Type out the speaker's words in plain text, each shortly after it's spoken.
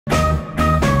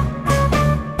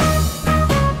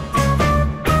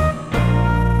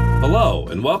Hello,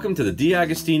 and welcome to the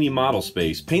Agostini Model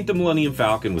Space Paint the Millennium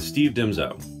Falcon with Steve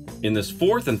Dymszo. In this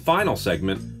fourth and final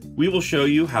segment, we will show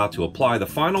you how to apply the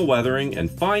final weathering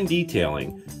and fine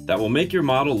detailing that will make your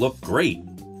model look great.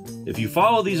 If you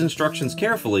follow these instructions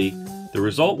carefully, the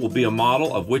result will be a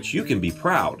model of which you can be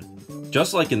proud,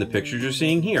 just like in the pictures you're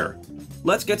seeing here.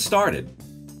 Let's get started.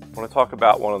 I want to talk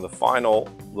about one of the final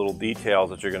little details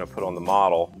that you're going to put on the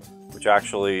model, which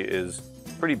actually is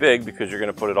pretty big because you're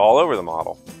going to put it all over the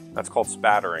model. That's called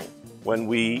spattering. When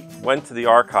we went to the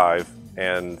archive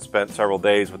and spent several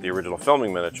days with the original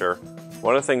filming miniature,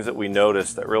 one of the things that we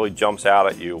noticed that really jumps out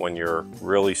at you when you're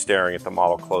really staring at the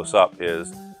model close up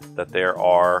is that there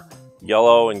are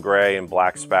yellow and gray and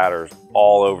black spatters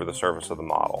all over the surface of the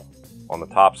model, on the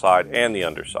top side and the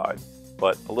underside,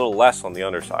 but a little less on the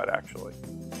underside actually.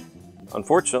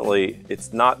 Unfortunately,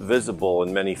 it's not visible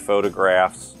in many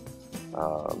photographs.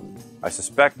 I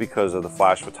suspect because of the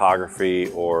flash photography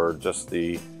or just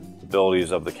the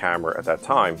abilities of the camera at that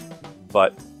time.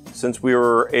 But since we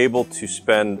were able to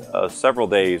spend several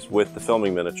days with the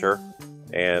filming miniature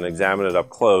and examine it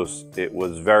up close, it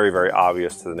was very, very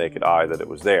obvious to the naked eye that it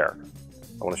was there.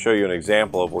 I want to show you an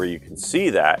example of where you can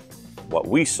see that, what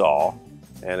we saw,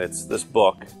 and it's this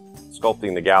book,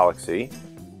 Sculpting the Galaxy.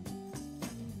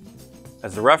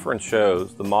 As the reference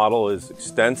shows, the model is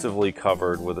extensively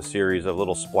covered with a series of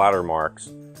little splatter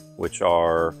marks, which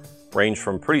range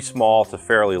from pretty small to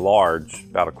fairly large,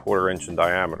 about a 1/4 inch in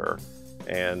diameter.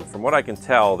 And from what I can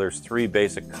tell, there's three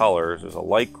basic colors. There's a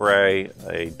light gray,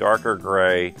 a darker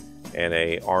gray, and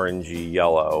a orangey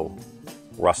yellow,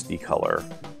 rusty color.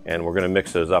 And we're going to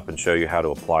mix those up and show you how to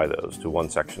apply those to one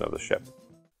section of the ship.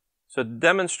 So to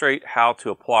demonstrate how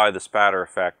to apply the spatter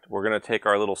effect, we're going to take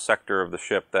our little sector of the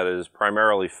ship that is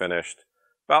primarily finished,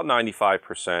 about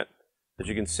 95%. As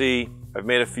you can see, I've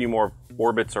made a few more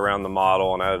orbits around the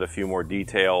model and added a few more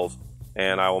details,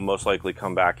 and I will most likely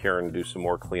come back here and do some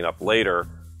more cleanup later,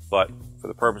 but for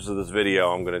the purpose of this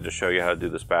video, I'm going to just show you how to do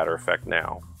the spatter effect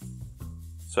now.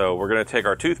 So we're going to take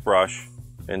our toothbrush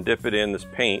and dip it in this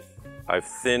paint. I've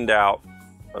thinned out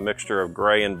a mixture of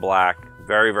gray and black,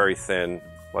 very, very thin,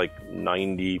 like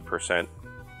 90%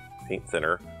 paint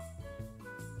thinner.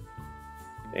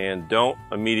 And don't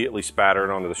immediately spatter it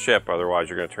onto the ship, otherwise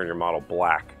you're going to turn your model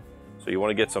black. So you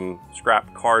want to get some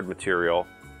scrap card material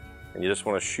and you just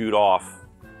want to shoot off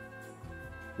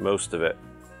most of it.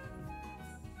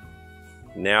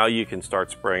 Now you can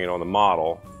start spraying it on the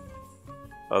model,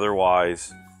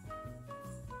 otherwise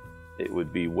it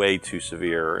would be way too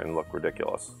severe and look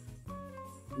ridiculous.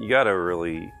 You got to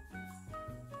really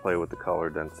play with the color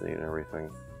density and everything.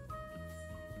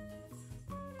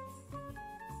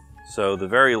 So the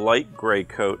very light gray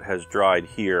coat has dried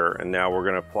here, and now we're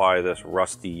going to apply this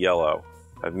rusty yellow.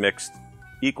 I've mixed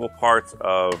equal parts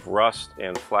of rust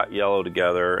and flat yellow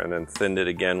together and then thinned it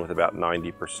again with about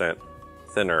 90%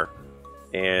 thinner.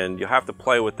 And you'll have to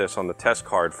play with this on the test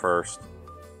card first,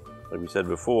 like we said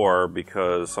before,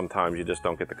 because sometimes you just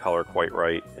don't get the color quite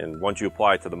right. And once you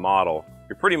apply it to the model,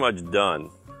 you're pretty much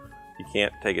done. You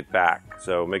can't take it back,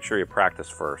 so make sure you practice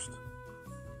first.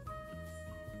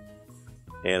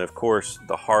 And of course,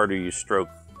 the harder you stroke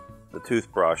the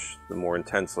toothbrush, the more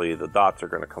intensely the dots are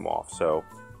going to come off. So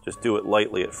just do it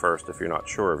lightly at first if you're not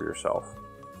sure of yourself.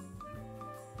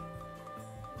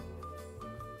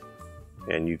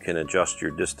 And you can adjust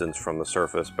your distance from the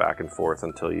surface back and forth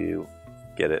until you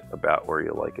get it about where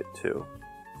you like it to.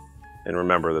 And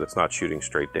remember that it's not shooting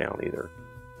straight down either.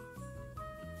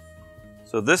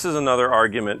 So this is another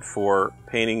argument for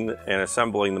painting and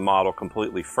assembling the model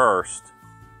completely first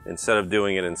instead of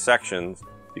doing it in sections,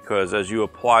 because as you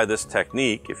apply this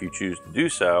technique, if you choose to do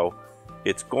so,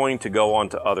 it's going to go on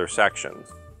to other sections.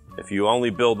 If you only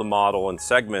build the model in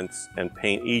segments and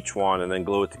paint each one and then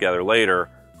glue it together later,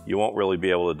 you won't really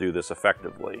be able to do this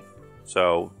effectively.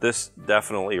 So this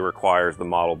definitely requires the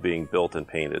model being built and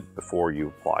painted before you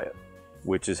apply it,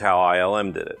 which is how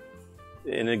ILM did it.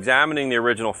 In examining the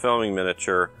original filming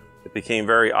miniature, it became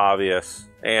very obvious,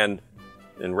 and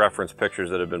in reference pictures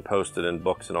that have been posted in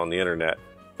books and on the internet,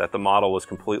 that the model was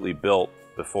completely built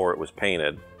before it was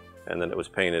painted, and then it was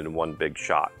painted in one big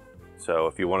shot. So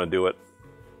if you want to do it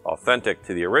authentic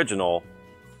to the original,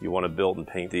 you want to build and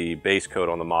paint the base coat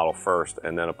on the model first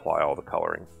and then apply all the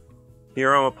coloring.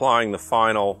 Here I'm applying the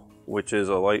final, which is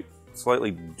a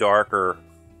slightly darker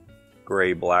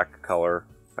gray-black color.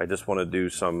 I just want to do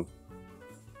some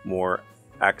more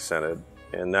accented,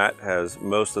 and that has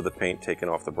most of the paint taken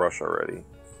off the brush already.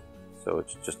 So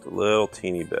it's just a little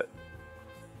teeny bit.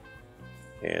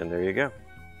 And there you go.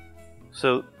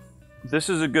 So this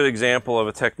is a good example of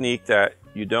a technique that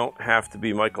you don't have to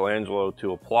be Michelangelo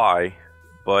to apply,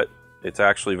 but it's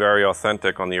actually very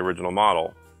authentic on the original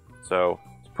model. So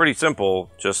it's pretty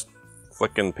simple, just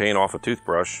flicking paint off a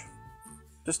toothbrush.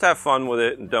 Just have fun with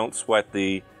it and don't sweat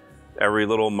every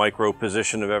little micro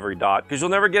position of every dot, because you'll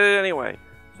never get it anyway.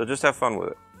 So just have fun with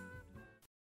it.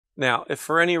 Now, if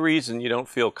for any reason you don't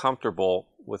feel comfortable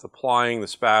with applying the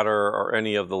spatter or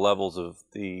any of the levels of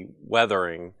the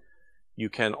weathering, you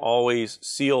can always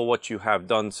seal what you have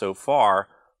done so far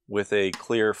with a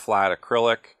clear flat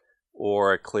acrylic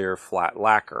or a clear flat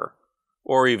lacquer,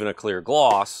 or even a clear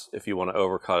gloss if you want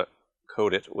to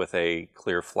coat it with a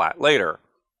clear flat later.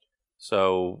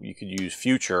 So you could use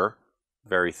Future,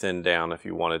 very thin down if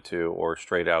you wanted to, or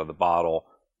straight out of the bottle.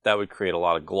 That would create a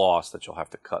lot of gloss that you'll have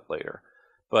to cut later.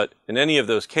 But in any of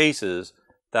those cases,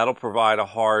 that'll provide a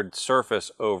hard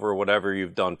surface over whatever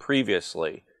you've done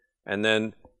previously. And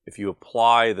then if you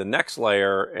apply the next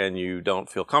layer and you don't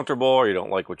feel comfortable or you don't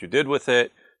like what you did with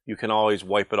it, you can always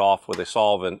wipe it off with a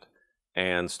solvent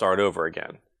and start over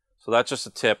again. So that's just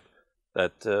a tip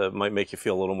that might make you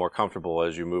feel a little more comfortable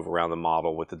as you move around the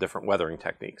model with the different weathering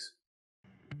techniques.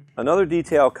 Another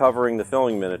detail covering the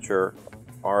filming miniature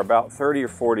are about 30 or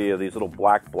 40 of these little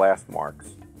black blast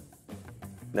marks.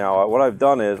 Now what I've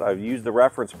done is I've used the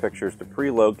reference pictures to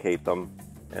pre-locate them,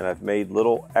 and I've made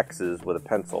little X's with a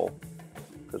pencil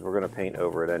because we're going to paint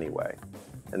over it anyway.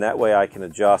 And that way I can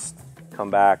adjust, come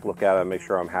back, look at them, make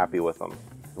sure I'm happy with them.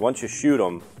 Once you shoot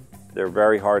them, they're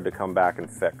very hard to come back and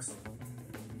fix.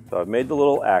 So I've made the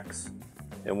little X,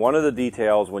 and one of the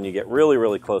details when you get really,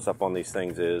 really close up on these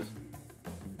things is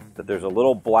that there's a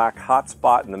little black hot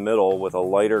spot in the middle with a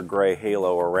lighter gray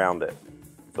halo around it.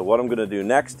 So what I'm going to do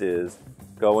next is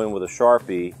go in with a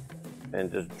Sharpie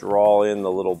and just draw in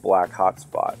the little black hot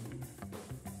spot.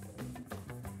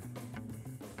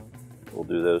 We'll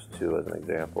do those two as an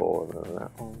example, and then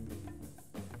that one.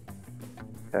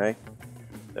 Okay.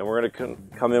 Then we're going to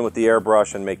come in with the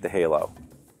airbrush and make the halo.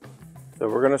 So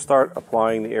we're going to start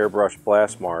applying the airbrush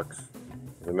blast marks.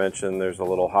 As I mentioned, there's a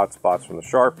little hot spots from the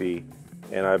Sharpie,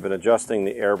 and I've been adjusting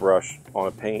the airbrush on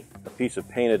a piece of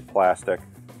painted plastic,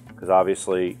 because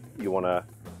obviously you want to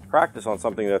practice on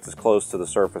something that's as close to the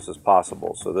surface as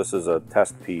possible. So this is a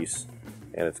test piece,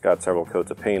 and it's got several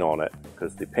coats of paint on it,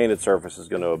 because the painted surface is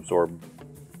going to absorb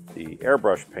the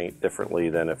airbrush paint differently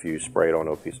than if you spray it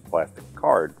onto a piece of plastic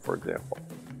card, for example.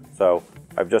 So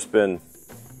I've just been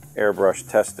airbrush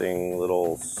testing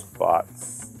little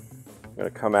spots. I'm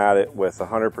going to come at it with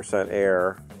 100%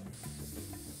 air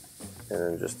and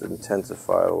then just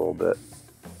intensify it a little bit.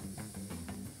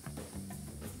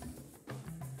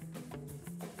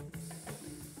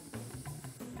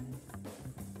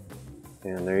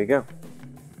 And there you go.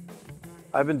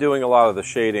 I've been doing a lot of the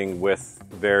shading with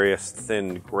various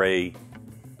thin gray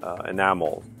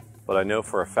enamels, but I know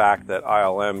for a fact that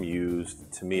ILM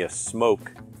used Tamiya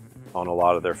Smoke on a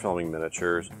lot of their filming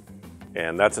miniatures,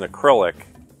 and that's an acrylic,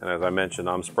 and as I mentioned,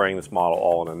 I'm spraying this model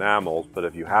all in enamels, but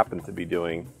if you happen to be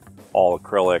doing all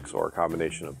acrylics or a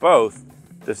combination of both,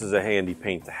 this is a handy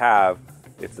paint to have.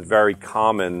 It's very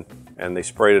common, and they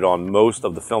sprayed it on most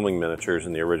of the filming miniatures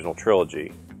in the original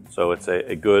trilogy. So it's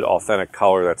a good authentic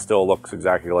color that still looks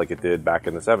exactly like it did back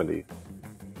in the 70s.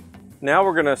 Now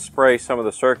we're going to spray some of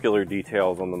the circular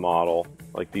details on the model,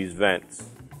 like these vents.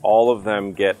 All of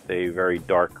them get a very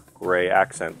dark gray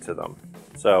accent to them.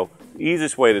 So the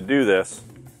easiest way to do this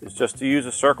is just to use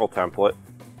a circle template,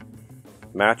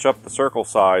 match up the circle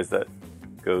size that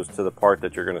goes to the part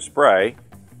that you're going to spray,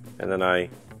 and then I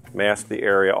mask the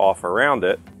area off around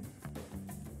it.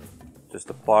 Just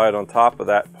apply it on top of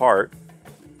that part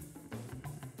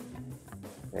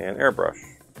and airbrush.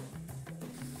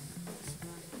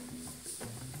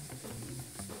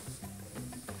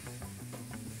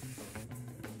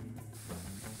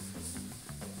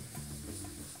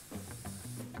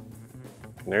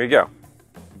 And there you go.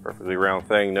 Perfectly round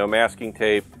thing, no masking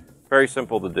tape, very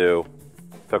simple to do.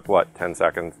 Took what, 10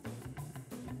 seconds?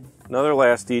 Another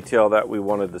last detail that we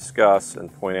want to discuss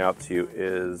and point out to you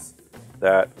is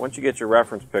that once you get your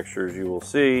reference pictures, you will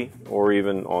see, or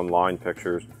even online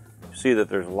pictures, you see that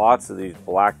there's lots of these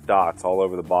black dots all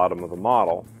over the bottom of the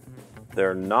model.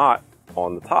 They're not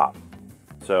on the top.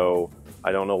 So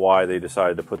I don't know why they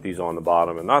decided to put these on the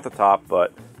bottom and not the top,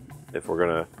 but if we're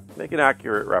going to make an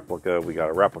accurate replica, we got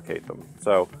to replicate them.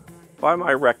 So by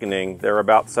my reckoning, they're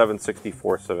about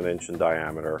 7/64 of an inch in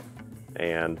diameter,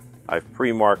 and I've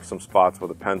pre-marked some spots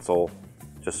with a pencil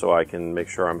just so I can make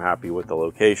sure I'm happy with the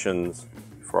locations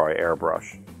before I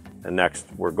airbrush. And next,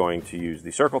 we're going to use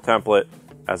the circle template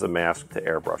as a mask to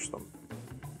airbrush them.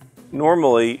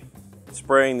 Normally,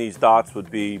 spraying these dots would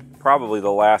be probably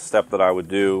the last step that I would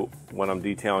do when I'm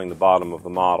detailing the bottom of the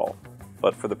model.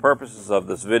 but for the purposes of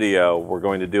this video, we're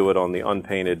going to do it on the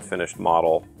unpainted finished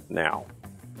model now.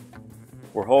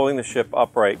 We're holding the ship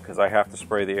upright because I have to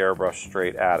spray the airbrush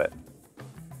straight at it.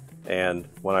 And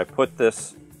when I put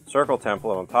this circle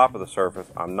template on top of the surface,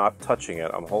 I'm not touching it.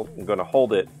 I'm going to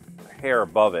hold it a hair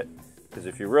above it, because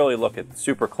if you really look at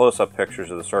super close-up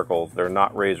pictures of the circles, they're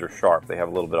not razor sharp. They have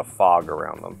a little bit of fog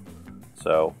around them.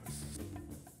 So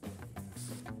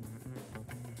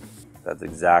that's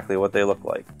exactly what they look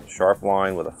like. A sharp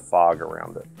line with a fog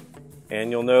around it.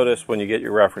 And you'll notice when you get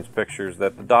your reference pictures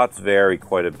that the dots vary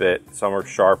quite a bit. Some are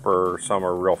sharper, some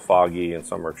are real foggy, and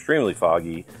some are extremely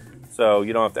foggy. So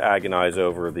you don't have to agonize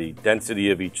over the density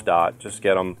of each dot. Just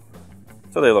get them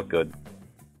so they look good.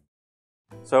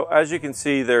 So as you can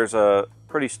see, there's a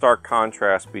pretty stark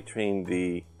contrast between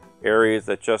the areas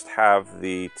that just have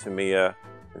the Tamiya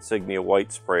Insignia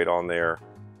white sprayed on there,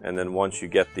 and then once you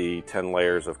get the 10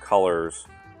 layers of colors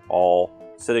all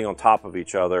sitting on top of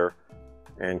each other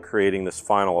and creating this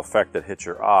final effect that hits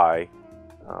your eye.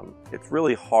 It's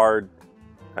really hard,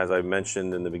 as I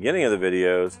mentioned in the beginning of the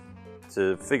videos,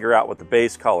 to figure out what the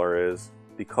base color is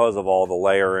because of all the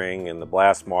layering and the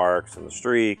blast marks and the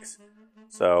streaks.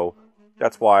 So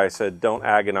that's why I said don't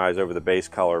agonize over the base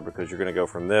color, because you're going to go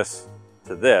from this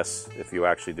to this if you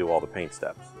actually do all the paint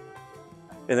steps.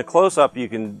 In the close-up you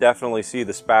can definitely see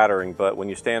the spattering, but when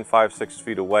you stand 5-6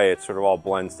 feet away it sort of all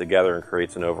blends together and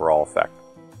creates an overall effect.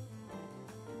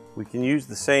 We can use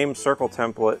the same circle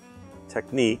template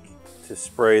technique to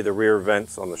spray the rear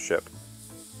vents on the ship.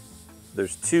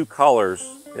 There's two colors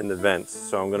in the vents,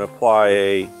 so I'm going to apply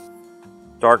a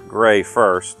dark gray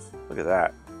first. Look at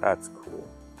that, that's cool.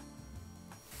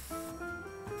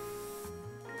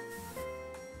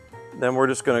 Then we're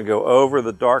just going to go over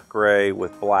the dark gray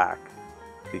with black,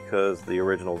 because the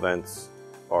original vents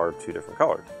are two different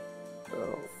colors.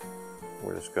 So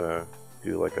we're just going to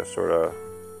do like a sort of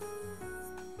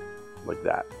like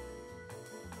that.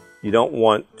 You don't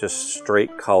want just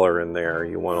straight color in there.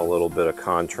 You want a little bit of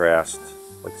contrast,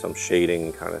 like some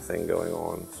shading kind of thing going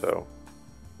on. So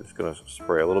I'm just going to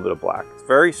spray a little bit of black. It's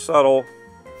very subtle,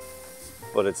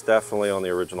 but it's definitely on the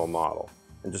original model.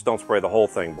 And just don't spray the whole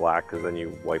thing black, because then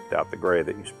you wiped out the gray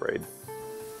that you sprayed.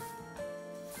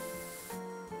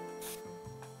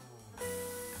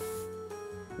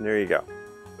 And there you go.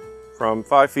 From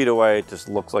 5 feet away, it just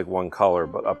looks like one color,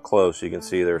 but up close you can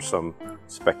see there's some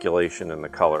speculation in the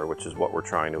color, which is what we're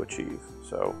trying to achieve.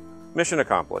 So, mission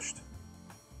accomplished.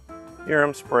 Here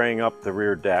I'm spraying up the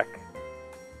rear deck,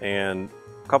 and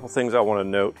a couple things I want to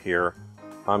note here.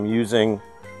 I'm using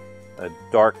a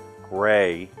dark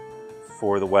gray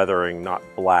for the weathering, not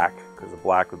black, because the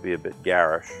black would be a bit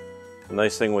garish. The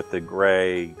nice thing with the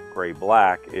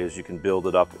gray-black is you can build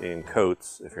it up in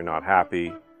coats if you're not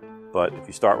happy. But if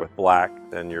you start with black,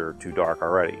 then you're too dark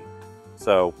already.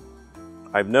 So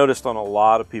I've noticed on a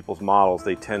lot of people's models,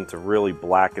 they tend to really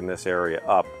blacken this area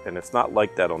up, and it's not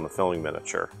like that on the filming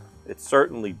miniature. It's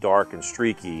certainly dark and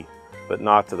streaky, but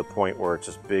not to the point where it's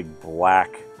just big black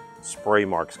spray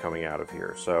marks coming out of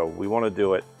here. So we want to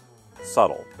do it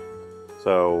subtle.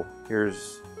 So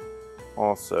here's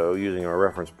also, using our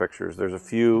reference pictures, there's a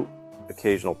few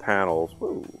occasional panels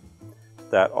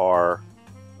that are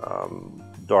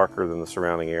darker than the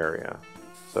surrounding area.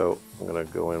 So I'm going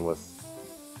to go in with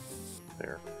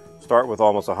there. Start with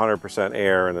almost 100%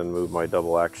 air and then move my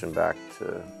double action back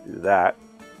to do that.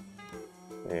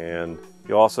 And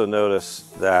you also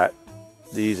notice that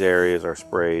these areas are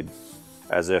sprayed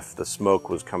as if the smoke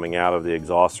was coming out of the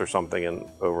exhaust or something and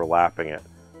overlapping it.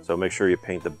 So make sure you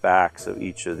paint the backs of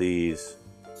each of these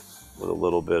with a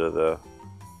little bit of the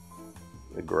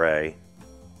gray.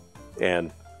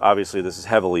 And obviously this is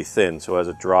heavily thin, so as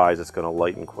it dries it's going to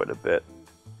lighten quite a bit.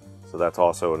 So that's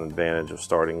also an advantage of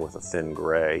starting with a thin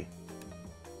gray.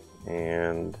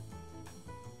 And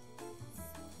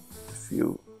a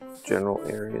few general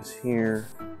areas here.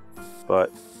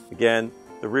 But again,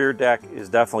 the rear deck is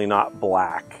definitely not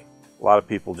black. A lot of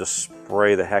people just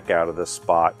spray the heck out of this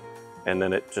spot and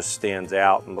then it just stands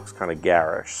out and looks kind of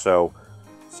garish. So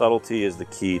subtlety is the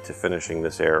key to finishing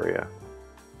this area.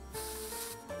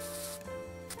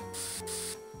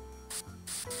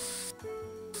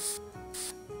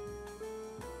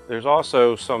 There's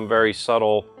also some very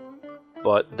subtle,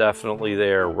 but definitely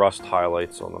there, rust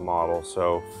highlights on the model,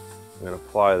 so I'm going to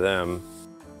apply them.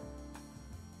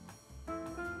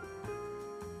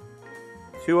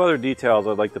 Two other details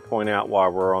I'd like to point out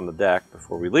while we're on the deck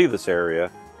before we leave this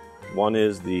area. One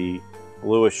is the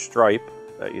bluish stripe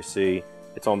that you see.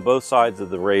 It's on both sides of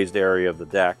the raised area of the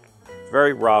deck. It's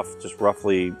very rough, just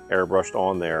roughly airbrushed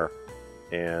on there,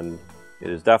 and it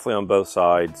is definitely on both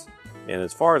sides. And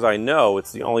as far as I know,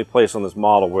 it's the only place on this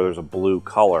model where there's a blue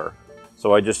color.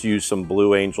 So I just used some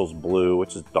Blue Angels blue,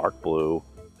 which is dark blue,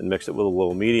 and mixed it with a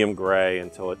little medium gray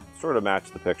until it sort of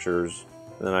matched the pictures.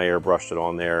 And then I airbrushed it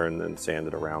on there and then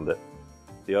sanded around it.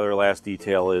 The other last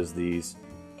detail is these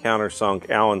countersunk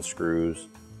Allen screws.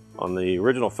 On the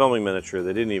original filming miniature,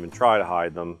 they didn't even try to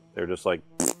hide them. They're just like,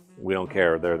 we don't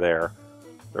care, they're there.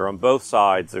 They're on both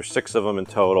sides. There's 6 of them in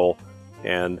total.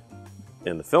 And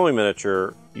in the filming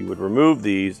miniature, you would remove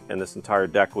these and this entire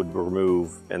deck would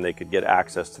remove, and they could get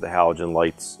access to the halogen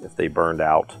lights if they burned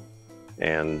out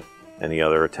and any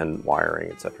other attendant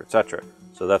wiring, etc., etc.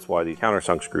 So that's why the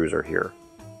countersunk screws are here.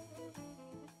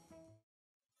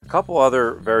 A couple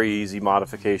other very easy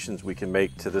modifications we can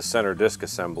make to the center disc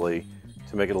assembly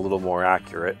to make it a little more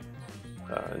accurate.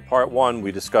 In part 1,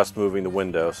 we discussed moving the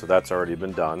window, so that's already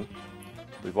been done.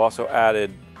 We've also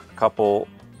added a couple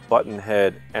button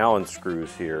head Allen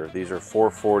screws here. These are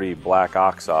 440 black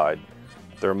oxide.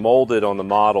 They're molded on the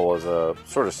model as a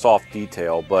sort of soft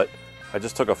detail, but I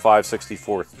just took a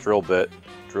 5/64 drill bit,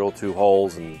 drilled 2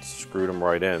 holes, and screwed them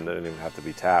right in. They didn't even have to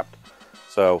be tapped.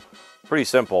 So, pretty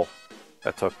simple.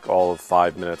 That took all of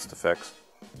 5 minutes to fix.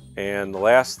 And the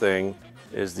last thing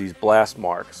is these blast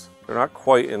marks. They're not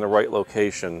quite in the right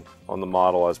location on the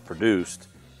model as produced.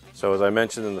 So as I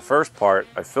mentioned in the first part,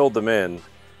 I filled them in.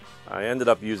 I ended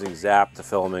up using Zap to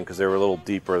fill them in because they were a little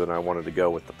deeper than I wanted to go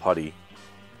with the putty.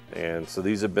 And so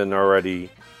these have been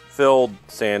already filled,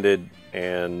 sanded,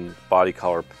 and body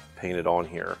color painted on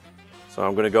here. So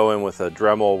I'm going to go in with a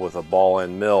Dremel with a ball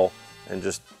end mill and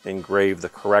just engrave the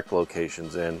correct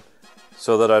locations in.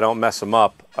 So that I don't mess them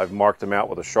up, I've marked them out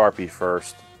with a Sharpie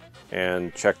first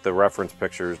and checked the reference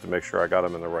pictures to make sure I got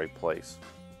them in the right place.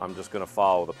 I'm just going to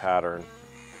follow the pattern.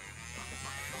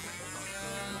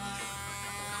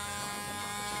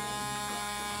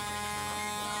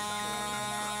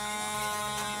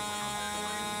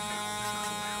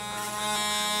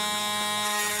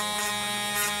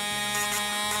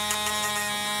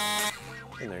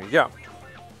 And there you go.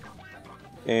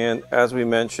 And as we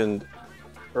mentioned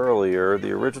earlier,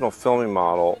 the original filming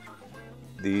model,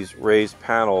 these raised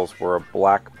panels were a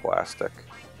black plastic.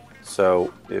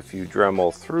 So if you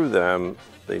Dremel through them,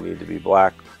 they need to be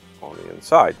black on the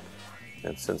inside.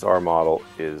 And since our model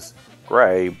is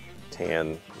gray,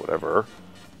 tan, whatever,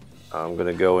 I'm going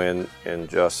to go in and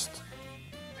just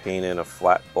paint in a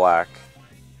flat black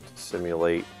to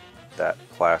simulate that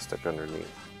plastic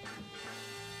underneath.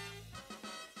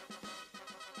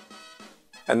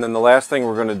 And then the last thing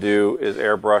we're going to do is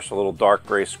airbrush a little dark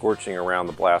gray scorching around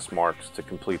the blast marks to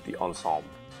complete the ensemble.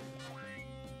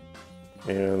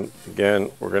 And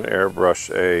again, we're going to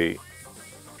airbrush a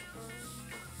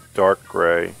dark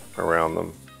gray around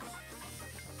them.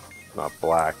 Not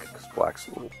black, because black's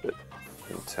a little bit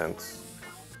intense.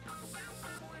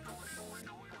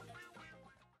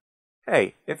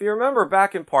 Hey, if you remember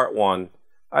back in part 1,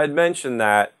 I had mentioned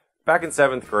that back in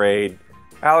 7th grade,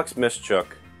 Alex Mischuk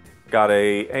got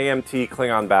a AMT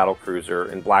Klingon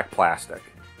battlecruiser in black plastic.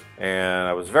 And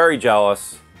I was very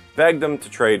jealous, begged him to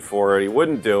trade for it, he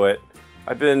wouldn't do it.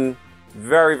 I've been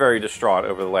very, very distraught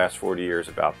over the last 40 years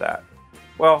about that.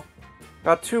 Well,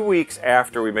 about 2 weeks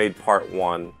after we made part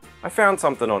 1, I found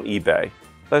something on eBay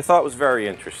that I thought was very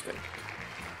interesting.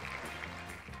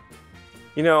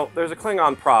 You know, there's a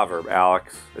Klingon proverb,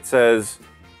 Alex. It says,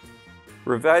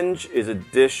 "Revenge is a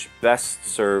dish best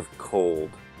served cold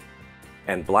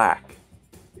and black.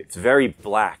 It's very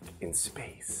black in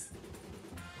space."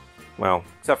 Well,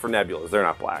 except for nebulas, they're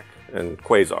not black, and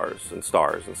quasars and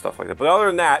stars and stuff like that. But other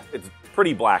than that, it's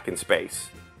pretty black in space.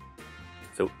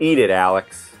 So eat it,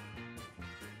 Alex.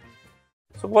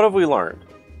 So what have we learned?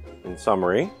 In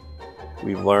summary,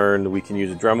 we've learned we can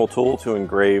use a Dremel tool to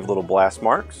engrave little blast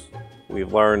marks.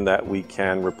 We've learned that we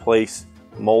can replace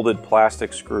molded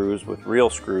plastic screws with real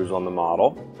screws on the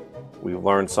model. We've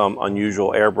learned some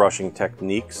unusual airbrushing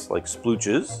techniques like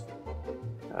splooches.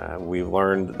 We've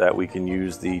learned that we can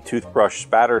use the toothbrush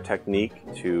spatter technique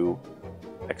to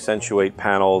accentuate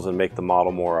panels and make the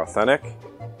model more authentic.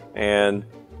 And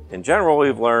in general,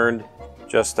 we've learned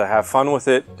just to have fun with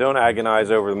it. Don't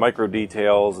agonize over the micro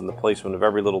details and the placement of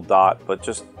every little dot, but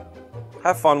just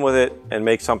have fun with it and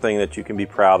make something that you can be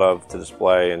proud of to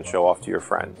display and show off to your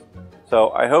friends.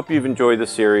 So I hope you've enjoyed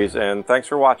this series, and thanks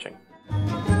for watching.